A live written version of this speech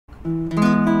Welcome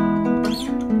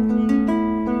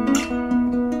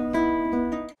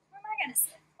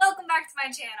back to my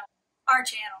channel, our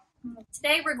channel.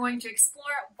 Today we're going to explore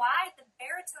why the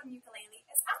baritone ukulele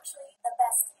is actually the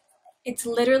best ukulele. It's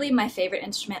literally my favorite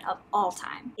instrument of all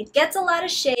time. It gets a lot of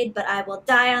shade, but I will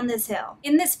die on this hill.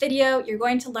 In this video, you're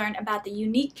going to learn about the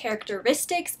unique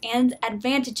characteristics and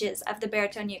advantages of the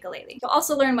baritone ukulele. You'll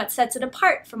also learn what sets it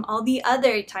apart from all the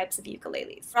other types of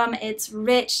ukuleles. From its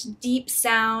rich, deep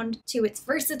sound to its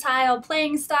versatile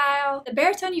playing style, the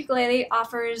baritone ukulele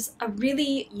offers a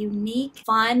really unique,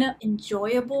 fun,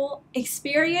 enjoyable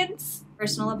experience.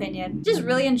 Personal opinion, just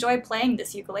really enjoy playing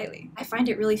this ukulele. I find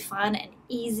it really fun and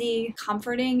easy,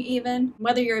 comforting even.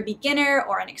 Whether you're a beginner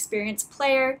or an experienced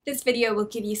player, this video will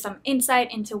give you some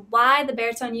insight into why the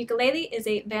baritone ukulele is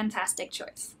a fantastic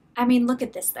choice. I mean, look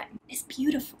at this thing. It's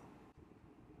beautiful.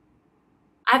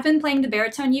 I've been playing the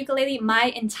baritone ukulele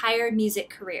my entire music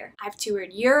career. I've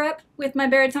toured Europe with my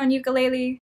baritone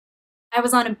ukulele. I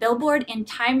was on a billboard in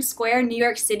Times Square, New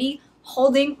York City,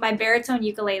 holding my baritone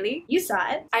ukulele. You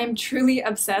saw it. I am truly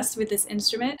obsessed with this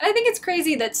instrument. And I think it's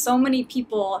crazy that so many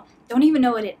people don't even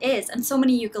know what it is, and so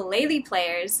many ukulele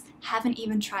players haven't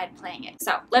even tried playing it.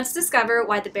 So let's discover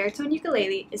why the baritone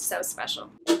ukulele is so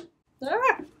special.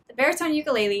 The baritone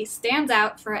ukulele stands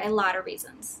out for a lot of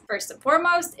reasons. First and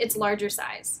foremost, its larger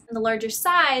size. And the larger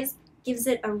size gives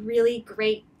it a really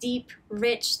great, deep,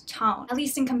 rich tone, at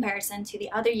least in comparison to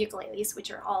the other ukuleles, which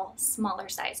are all smaller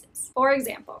sizes. For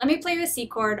example, let me play the C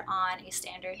chord on a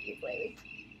standard ukulele.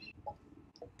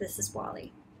 This is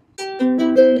Wally.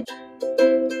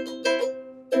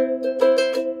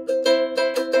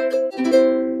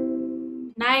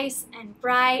 Nice and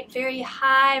bright, very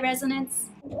high resonance.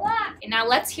 Okay, now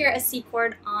let's hear a C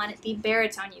chord on the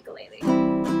baritone ukulele.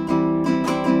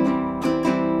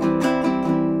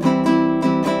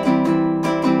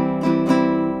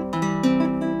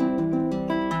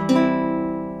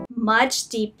 Much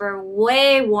deeper,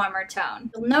 way warmer tone.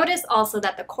 You'll notice also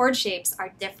that the chord shapes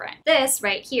are different. This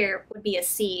right here would be a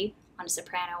C on a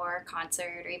soprano or a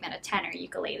concert or even a tenor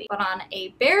ukulele. But on a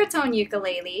baritone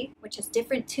ukulele, which has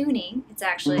different tuning, it's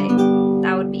actually,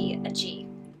 that would be a G.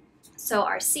 So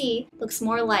our C looks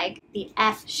more like the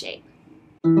F shape,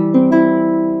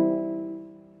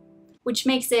 which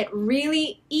makes it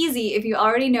really easy. If you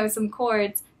already know some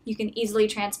chords, you can easily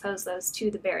transpose those to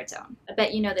the baritone. I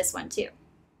bet you know this one too.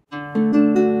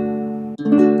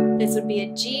 This would be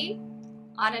a G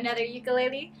on another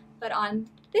ukulele, but on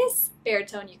this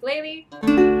baritone ukulele,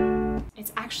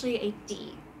 it's actually a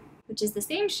D, which is the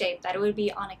same shape that it would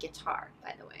be on a guitar,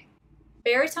 by the way.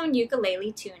 Baritone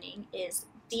ukulele tuning is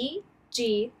D,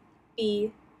 G,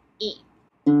 B, E.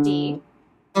 D,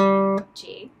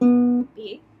 G,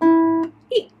 B,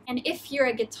 E. And if you're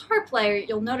a guitar player,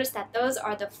 you'll notice that those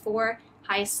are the four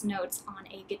highest notes on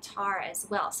a guitar as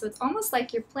well. So it's almost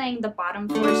like you're playing the bottom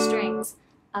four strings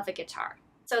of a guitar.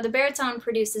 So the baritone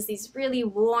produces these really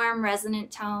warm,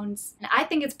 resonant tones, and I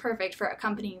think it's perfect for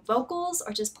accompanying vocals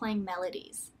or just playing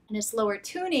melodies. And its lower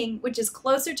tuning, which is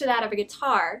closer to that of a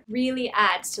guitar, really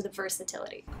adds to the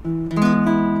versatility.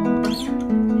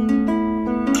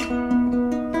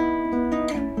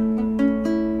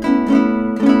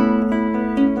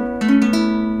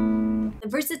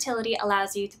 Versatility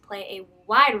allows you to play a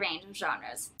wide range of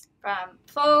genres, from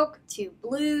folk to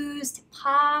blues to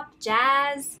pop,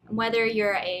 jazz. And whether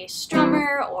you're a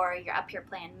strummer or you're up here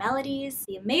playing melodies,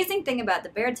 the amazing thing about the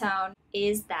baritone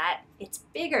is that it's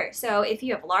bigger. So if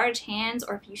you have large hands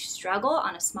or if you struggle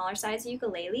on a smaller size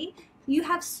ukulele, you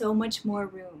have so much more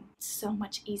room. It's so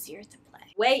much easier to play.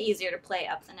 Way easier to play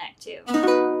up the neck too.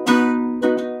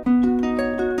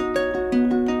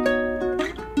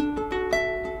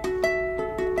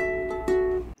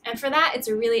 And for that, it's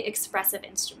a really expressive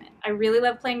instrument. I really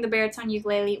love playing the baritone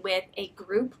ukulele with a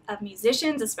group of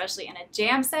musicians, especially in a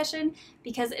jam session,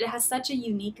 because it has such a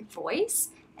unique voice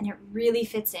and it really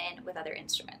fits in with other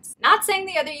instruments. Not saying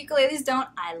the other ukuleles don't.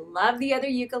 I love the other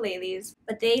ukuleles,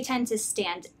 but they tend to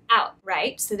stand out,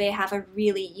 right? So they have a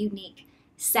really unique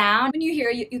sound. When you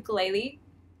hear a ukulele,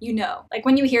 you know. Like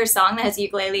when you hear a song that has a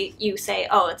ukulele, you say,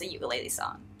 oh, it's a ukulele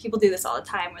song. People do this all the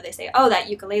time where they say, oh, that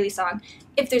ukulele song,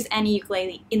 if there's any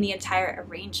ukulele in the entire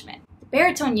arrangement. The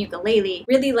baritone ukulele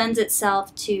really lends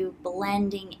itself to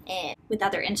blending in with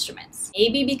other instruments.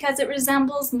 Maybe because it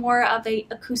resembles more of an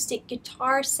acoustic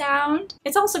guitar sound.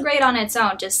 It's also great on its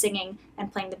own, just singing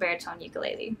and playing the baritone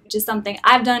ukulele, which is something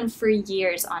I've done for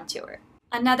years on tour.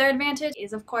 Another advantage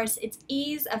is, of course, its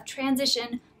ease of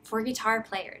transition for guitar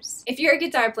players. If you're a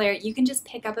guitar player, you can just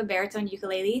pick up a baritone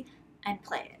ukulele and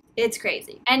play it. It's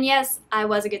crazy. And yes, I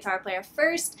was a guitar player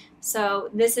first, so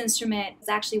this instrument is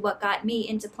actually what got me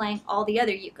into playing all the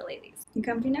other ukuleles. You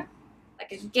comfy now?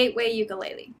 Like a gateway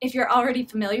ukulele. If you're already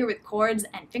familiar with chords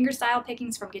and fingerstyle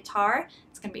pickings from guitar,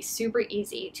 it's going to be super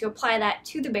easy to apply that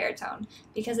to the baritone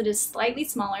because it is slightly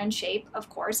smaller in shape. Of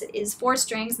course, it is 4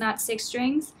 strings, not 6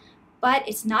 strings, but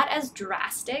it's not as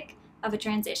drastic of a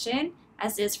transition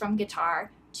as it is from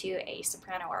guitar to a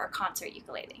soprano or a concert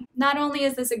ukulele. Not only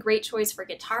is this a great choice for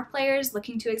guitar players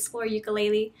looking to explore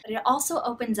ukulele, but it also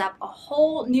opens up a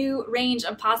whole new range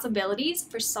of possibilities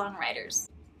for songwriters.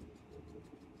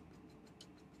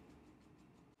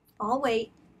 I'll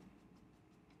wait.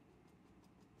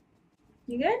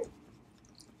 You good?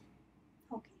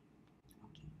 Okay.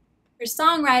 For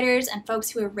songwriters and folks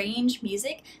who arrange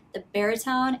music, the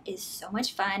baritone is so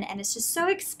much fun and it's just so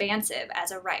expansive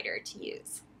as a writer to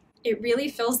use. It really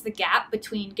fills the gap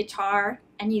between guitar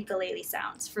and ukulele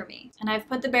sounds for me. And I've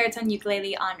put the baritone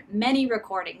ukulele on many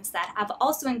recordings that have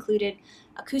also included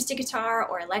acoustic guitar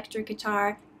or electric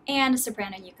guitar and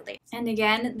soprano ukulele. And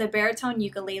again, the baritone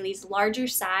ukulele's larger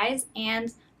size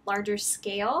and larger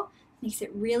scale makes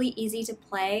it really easy to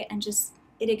play and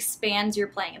it expands your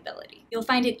playing ability. You'll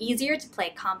find it easier to play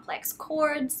complex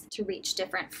chords, to reach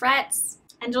different frets,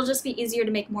 and it'll just be easier to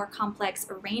make more complex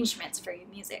arrangements for your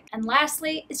music. And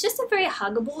lastly, it's just a very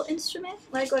huggable instrument.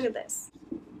 Like, look at this.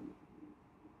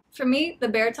 For me, the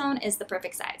baritone is the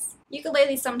perfect size.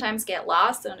 Ukuleles sometimes get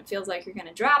lost and it feels like you're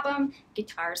gonna drop them.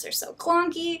 Guitars are so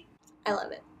clunky. I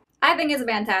love it. I think it's a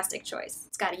fantastic choice.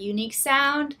 It's got a unique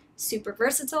sound, super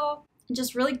versatile, and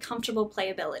just really comfortable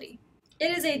playability.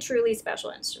 It is a truly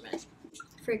special instrument.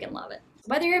 I freaking love it.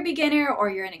 Whether you're a beginner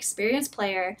or you're an experienced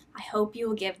player, I hope you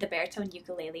will give the baritone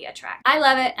ukulele a try. I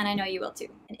love it, and I know you will too.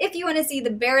 And if you want to see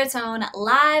the baritone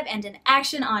live and in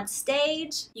action on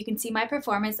stage, you can see my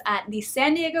performance at the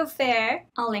San Diego Fair.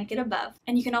 I'll link it above.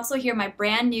 And you can also hear my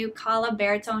brand new Kala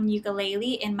baritone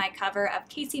ukulele in my cover of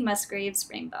Casey Musgrave's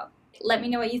Rainbow. Let me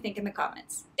know what you think in the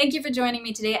comments. Thank you for joining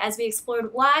me today as we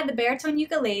explored why the baritone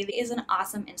ukulele is an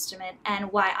awesome instrument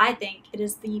and why I think it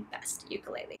is the best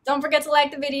ukulele. Don't forget to like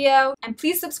the video and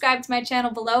please subscribe to my channel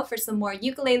below for some more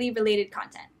ukulele related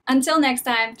content. Until next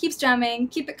time, keep strumming,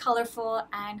 keep it colorful,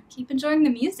 and keep enjoying the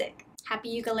music.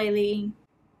 Happy ukuleleing!